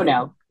You can go bye.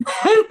 now.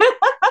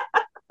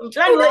 I'm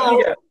trying Oh to let you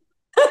no. go.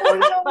 Oh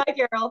no. Bye,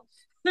 Carol.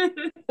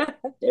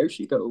 There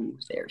she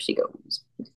goes. There she goes.